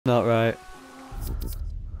Not right.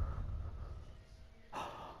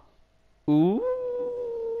 Ooh.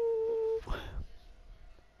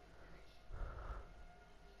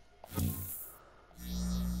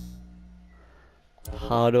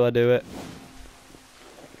 How do I do it?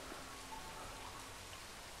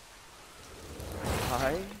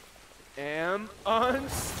 I am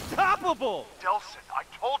unstoppable! Delson, I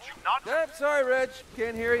told you not to. Sorry, Reg.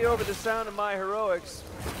 Can't hear you over the sound of my heroics.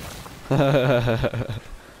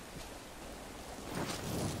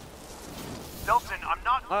 Delson, I'm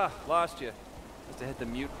not. Ah, lost you. Must have hit the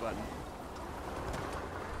mute button.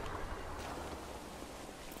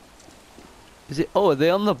 Is it? Oh, are they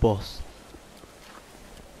on the bus?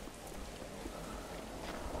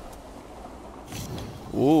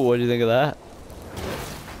 Ooh, what do you think of that?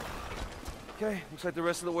 Okay, looks like the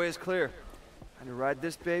rest of the way is clear. Time to ride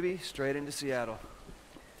this baby straight into Seattle.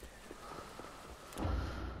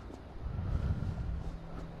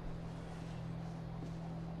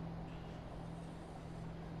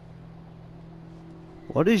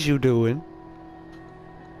 What is you doing?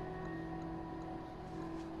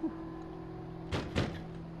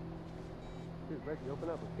 Dude, Reggie, open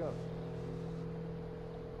up. Let's go.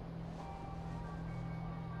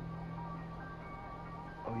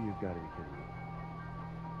 Oh, you've got to be kidding me.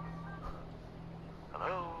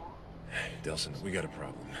 Hello? Delson, we got a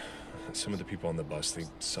problem. Some of the people on the bus, they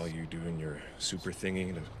saw you doing your super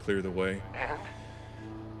thingy to clear the way.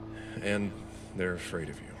 And they're afraid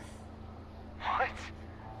of you. What?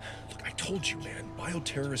 Look, I told you, man,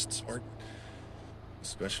 bioterrorists aren't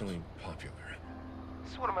especially popular.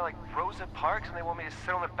 So what am I, like Rosa Parks, and they want me to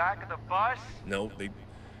sit on the back of the bus? No, they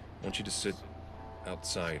want you to sit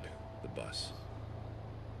outside the bus.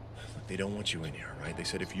 Look, they don't want you in here, right? They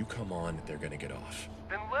said if you come on, they're gonna get off.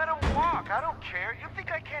 Then let them walk. I don't care. You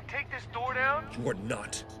think I can't take this door down? You are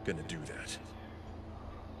not gonna do that.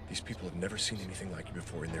 These people have never seen anything like you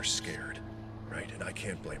before, and they're scared, right? And I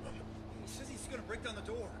can't blame them. He says he's gonna break down the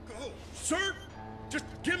door. Go! Sir, just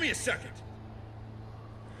give me a second.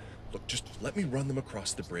 Look, just let me run them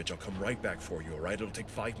across the bridge. I'll come right back for you, all right? It'll take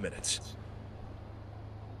 5 minutes.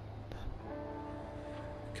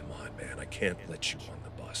 Come on, man. I can't let you on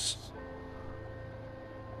the bus.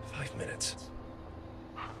 5 minutes.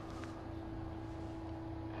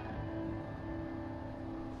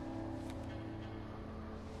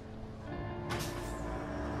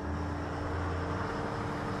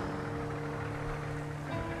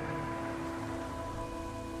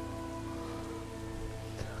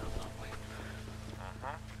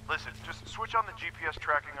 Listen, just switch on the GPS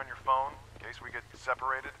tracking on your phone in case we get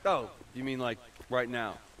separated. Oh, you mean like right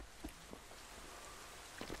now?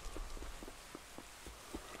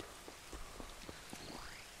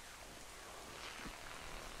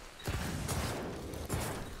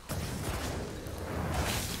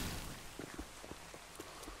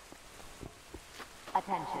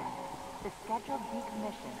 Attention. The scheduled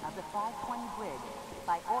decommission of the 520 bridge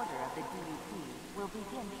by order of the DUP will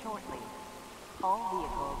begin shortly. All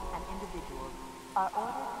vehicles and individuals are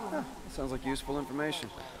ordered to... That sounds like useful information.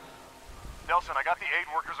 Delson, I got the aid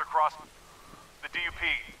workers across the DUP.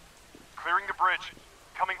 Clearing the bridge.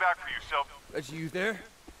 Coming back for you, so... Reggie, you there?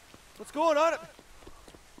 What's going on?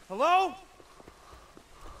 Hello?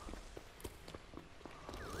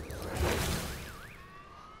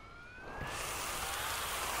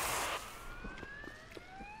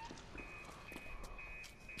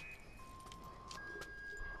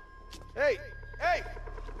 Hey! Hey!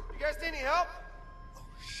 You guys need any help? Oh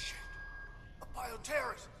shit! A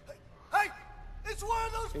bioterrorist! Hey! It's one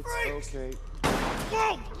of those freaks! It's okay.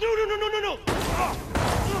 Whoa! No!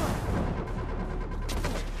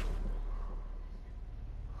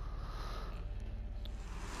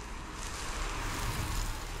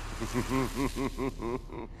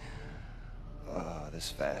 Oh, this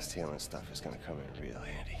fast healing stuff is gonna come in real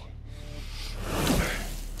handy.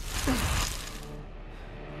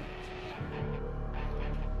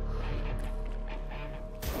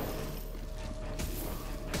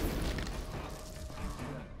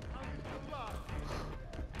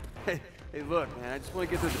 Hey, look, man, I just want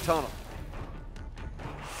to get through the tunnel.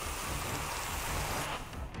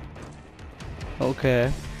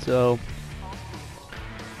 Okay, so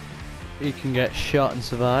he can get shot and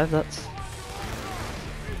survive. That's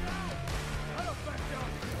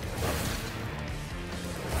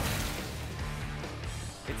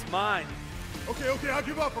It's mine. Okay, I'll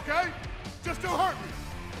give up, okay? Just don't hurt me!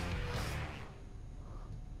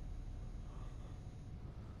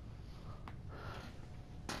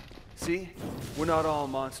 See? We're not all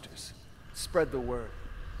monsters. Spread the word.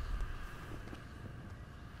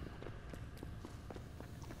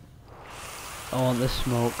 I want this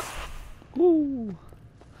smoke. Woo!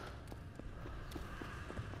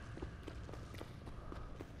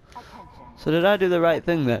 So did I do the right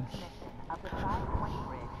thing then? Of the 520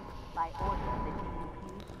 bridge, by order of the DUP,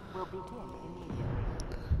 will begin immediately.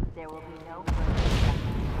 There will be no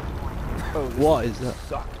further What is that?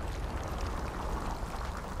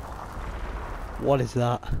 What is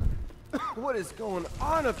that? What is going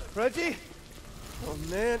on up, Reggie? Oh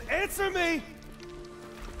man, answer me!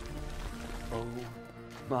 Oh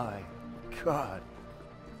my God.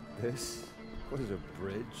 This was a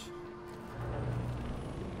bridge?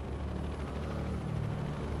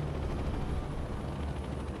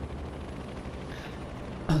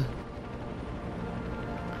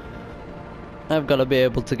 I've got to be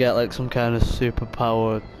able to get like some kind of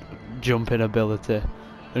superpower jumping ability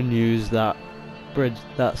and use that bridge,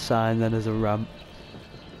 that sign then as a ramp.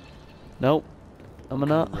 Nope. Am I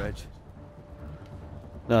not? Reg.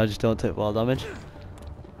 No, I just don't take fall damage.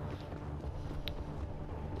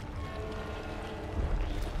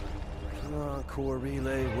 Come on, core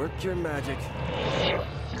relay, work your magic.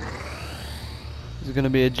 Is it going to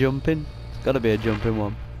be a jumping? It's got to be a jumping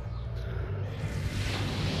one.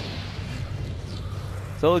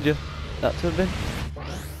 Told you. That should have been.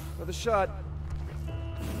 Another shot.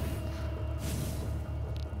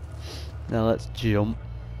 Now let's jump.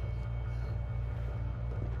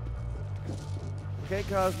 Okay,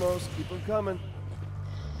 Cosmos, keep them coming.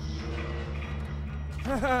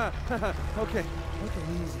 Okay,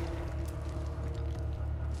 easy.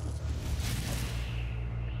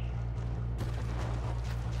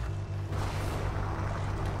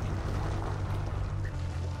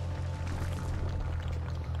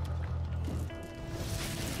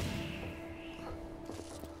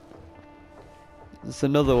 It's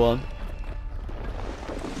another one.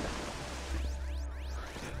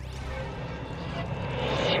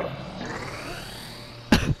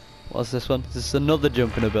 What's this one? Is this another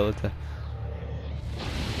jumping ability?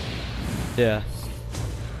 Yeah.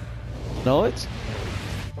 No, it's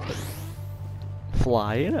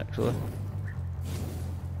flying actually.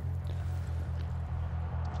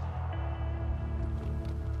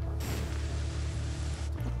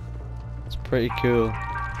 It's pretty cool.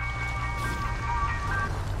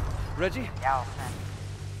 Reggie? Nelson,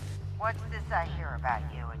 what's this I hear about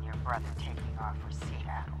you and your brother taking off for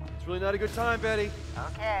Seattle? It's really not a good time, Betty.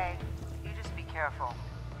 Okay, you just be careful.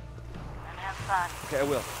 And have fun. Okay, I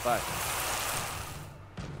will. Bye.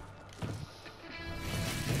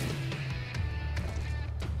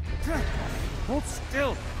 Hold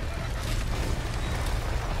still.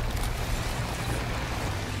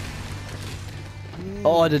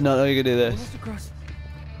 Oh, I did not know you could do this. Almost across.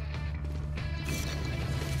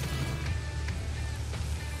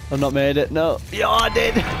 I've not made it. No. Yeah, I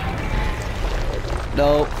did.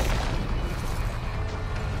 No.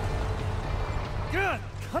 God,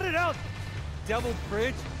 cut it out, devil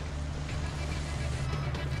bridge.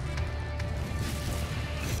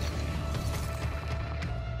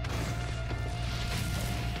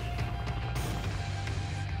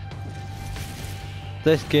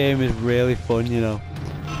 This game is really fun, you know.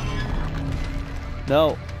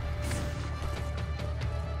 No.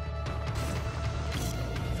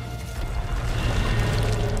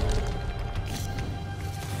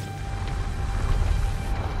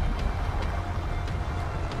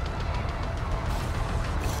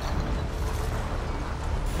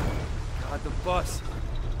 God, the bus.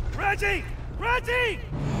 Reggie! Reggie!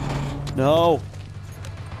 No.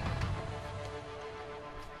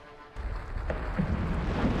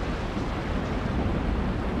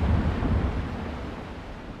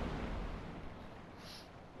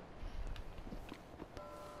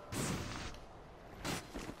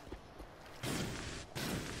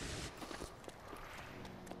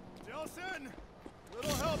 Nelson!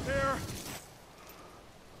 Little help here!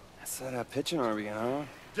 That's that pitching arm again, huh?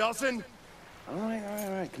 Delson! All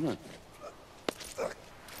right, come on.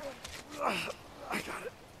 I got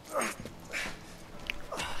it.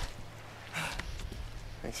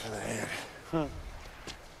 Thanks for the hand. Huh.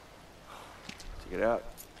 Check it out.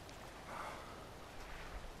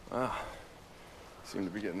 Wow. Seem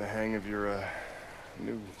to be getting the hang of your,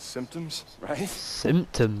 new symptoms, right?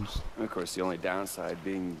 Symptoms. And of course, the only downside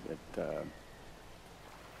being that,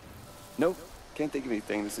 nope, can't think of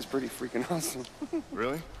anything. This is pretty freaking awesome.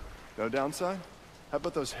 Really? No downside? How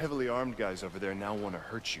about those heavily armed guys over there now want to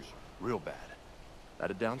hurt you? Real bad. That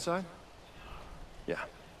a downside? Yeah.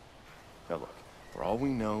 Now look, for all we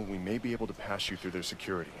know, we may be able to pass you through their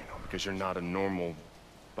security, you know, because you're not a normal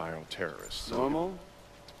viral terrorist. So Normal?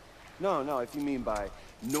 No, if you mean by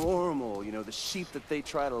normal. You know, the sheep that they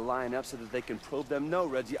try to line up so that they can probe them. No,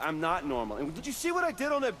 Reggie, I'm not normal. And did you see what I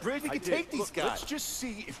did on that bridge? We can take these Look, guys. let's just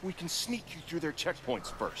see if we can sneak you through their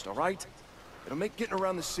checkpoints first, all right? It'll make getting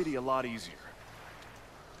around the city a lot easier.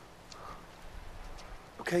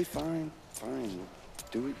 Okay, fine.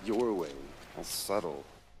 Do it your way. I'll settle.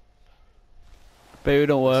 Baby,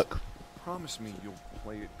 don't work. Promise me you'll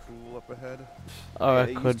play it cool up ahead? Or I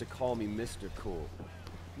They could. used to call me Mr. Cool.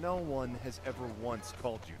 No one has ever once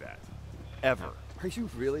called you that. Ever. Are you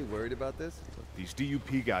really worried about this? These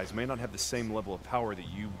DUP guys may not have the same level of power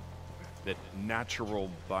that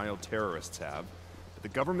natural bioterrorists have, but the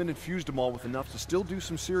government infused them all with enough to still do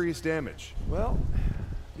some serious damage. Well,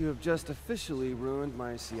 you have just officially ruined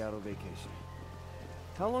my Seattle vacation.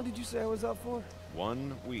 How long did you say I was out for?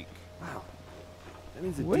 1 week. Wow. That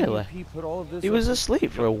means the Really? DUP put all of this He up was to-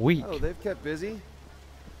 asleep for a week. Oh, they've kept busy?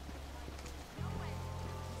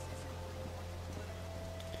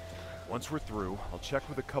 Once we're through, I'll check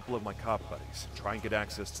with a couple of my cop buddies, try and get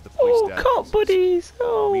access to the police Oh, databases. cop buddies.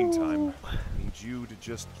 Oh. Meantime, I need you to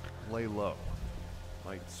just lay low.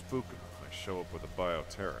 Might spook them if I show up with a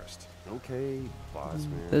bioterrorist. Okay, boss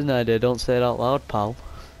man. There's an idea. Don't say it out loud, pal.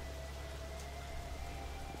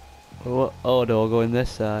 Oh, no, I'll go in this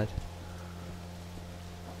side.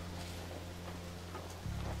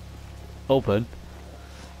 Open.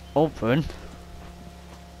 Open.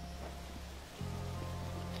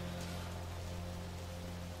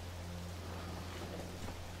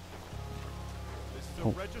 This is a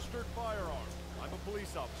registered firearm. I'm a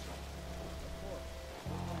police officer.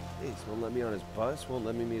 Ace won't let me on his bus, won't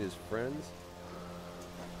let me meet his friends.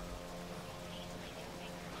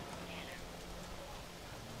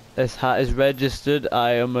 This hat is registered.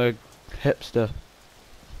 I am a hipster.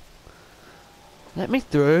 Let me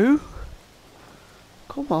through.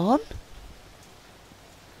 Come on.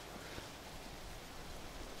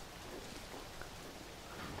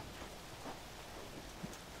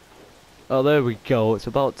 Oh, there we go. It's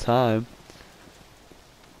about time.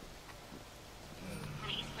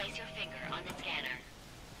 Please place your finger on the scanner.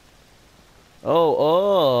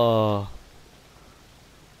 Oh.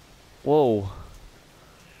 Whoa.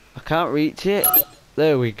 I can't reach it.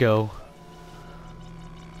 There we go.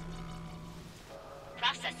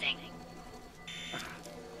 Processing.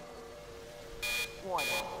 Warning.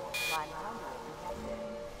 Line conduit detected.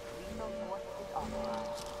 Lethal force is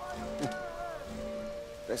authorized.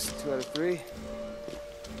 That's 2 out of 3.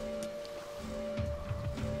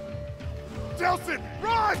 Delson,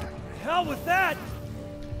 run! Hell with that!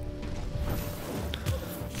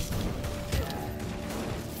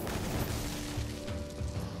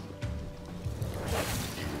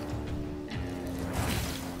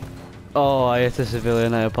 Oh, I hit a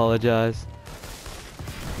civilian. I apologize.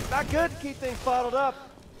 Not good to keep things bottled up.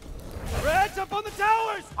 Reg, up on the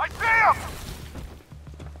towers! I see him!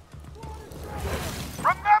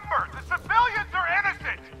 Remember, the civilians are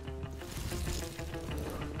innocent!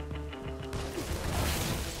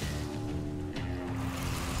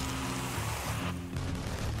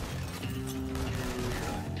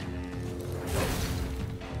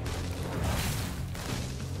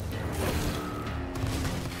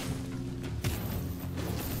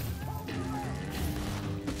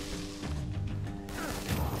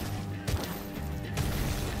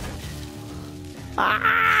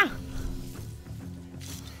 Ah!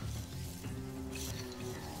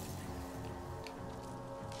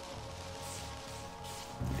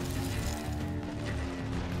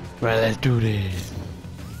 Right, let's do this.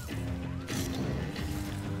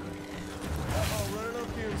 Uh-oh, running on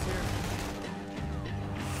fumes here.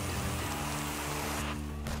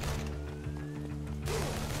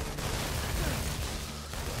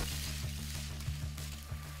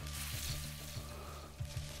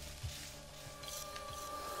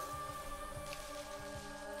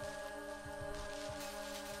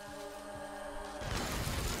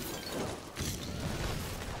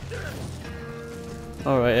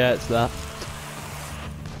 Alright, yeah, it's that.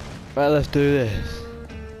 Right, let's do this.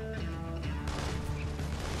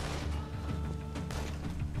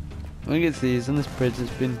 I think it's these on this bridge that's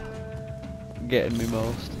been getting me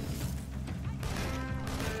most.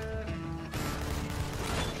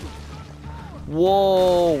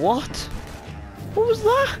 Whoa, what? What was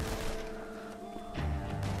that?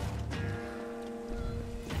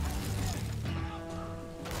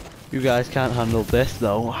 You guys can't handle this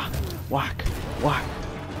though. Whack, whack.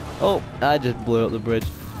 Oh, I just blew up the bridge.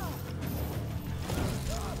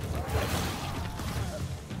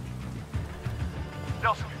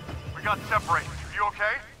 Nelson, we got separated. Are you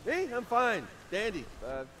okay? Me? I'm fine. Dandy.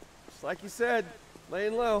 Just like you said,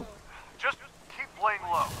 laying low. Just keep laying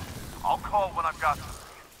low. I'll call when I've got something.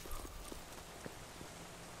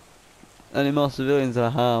 Any more civilians are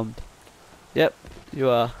harmed? Yep, you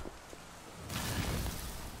are.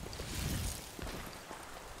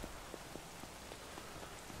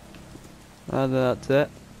 And that's it.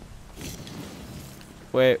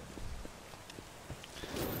 Wait.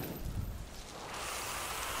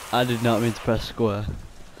 I did not mean to press square.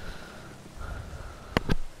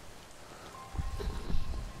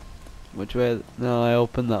 Which way? No, I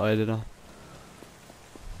opened that way, didn't I?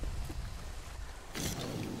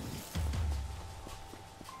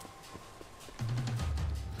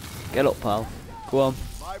 Get up, pal. Go on.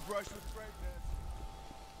 My brush with spray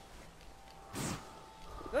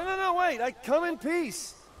tan. No, wait. I come in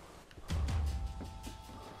peace.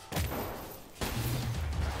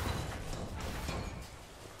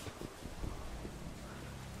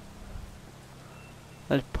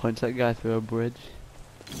 I just punch that guy through a bridge.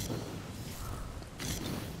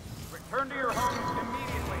 Return to your homes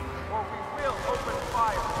immediately, or we will open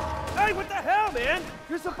fire. Hey, what the hell, man?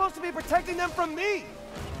 You're supposed to be protecting them from me.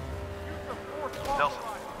 Nelson,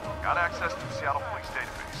 got access to the Seattle Police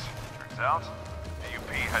database. Turns out, the UP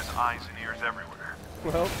has eyes and ears everywhere.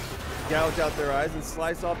 Well, gouge out their eyes and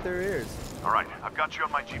slice off their ears. All right, I've got you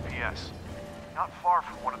on my GPS. Not far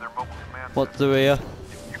from one of their mobile command What's centers. the rear?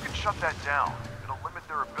 You can shut that down. It'll limit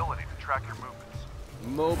their ability to track your movements.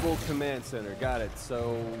 Mobile command center. Got it.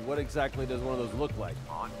 So, what exactly does one of those look like?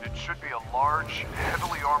 It should be a large,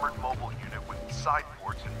 heavily armored mobile unit with side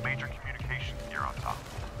ports and major communications gear on top.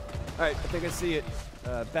 Alright, I think I see it.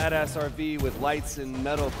 Badass RV with lights and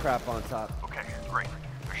metal crap on top. Okay, great.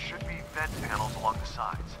 There should be vent panels along the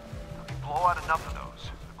sides. Now, if you blow out enough of those,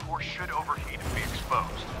 the core should overheat and be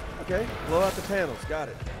exposed. Okay, blow out the panels. Got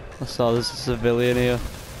it. I saw there's a civilian here.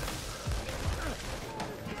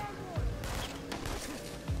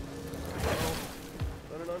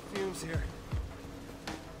 Running on fumes here.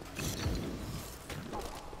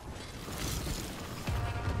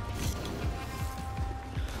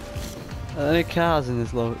 Are there any cars in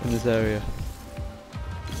this area?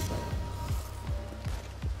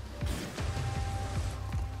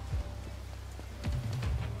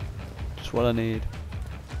 Just what I need.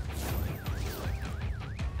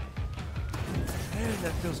 Man,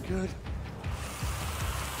 that feels good.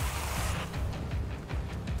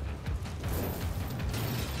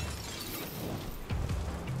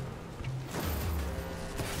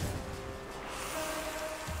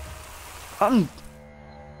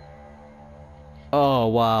 Oh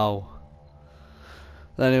wow.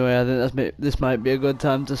 Anyway, I think this might be a good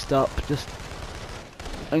time to stop. Just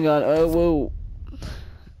hang on. Oh whoa.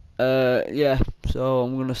 Yeah. So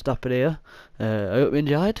I'm gonna stop it here. I hope you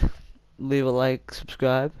enjoyed. Leave a like,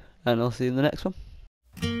 subscribe, and I'll see you in the next one.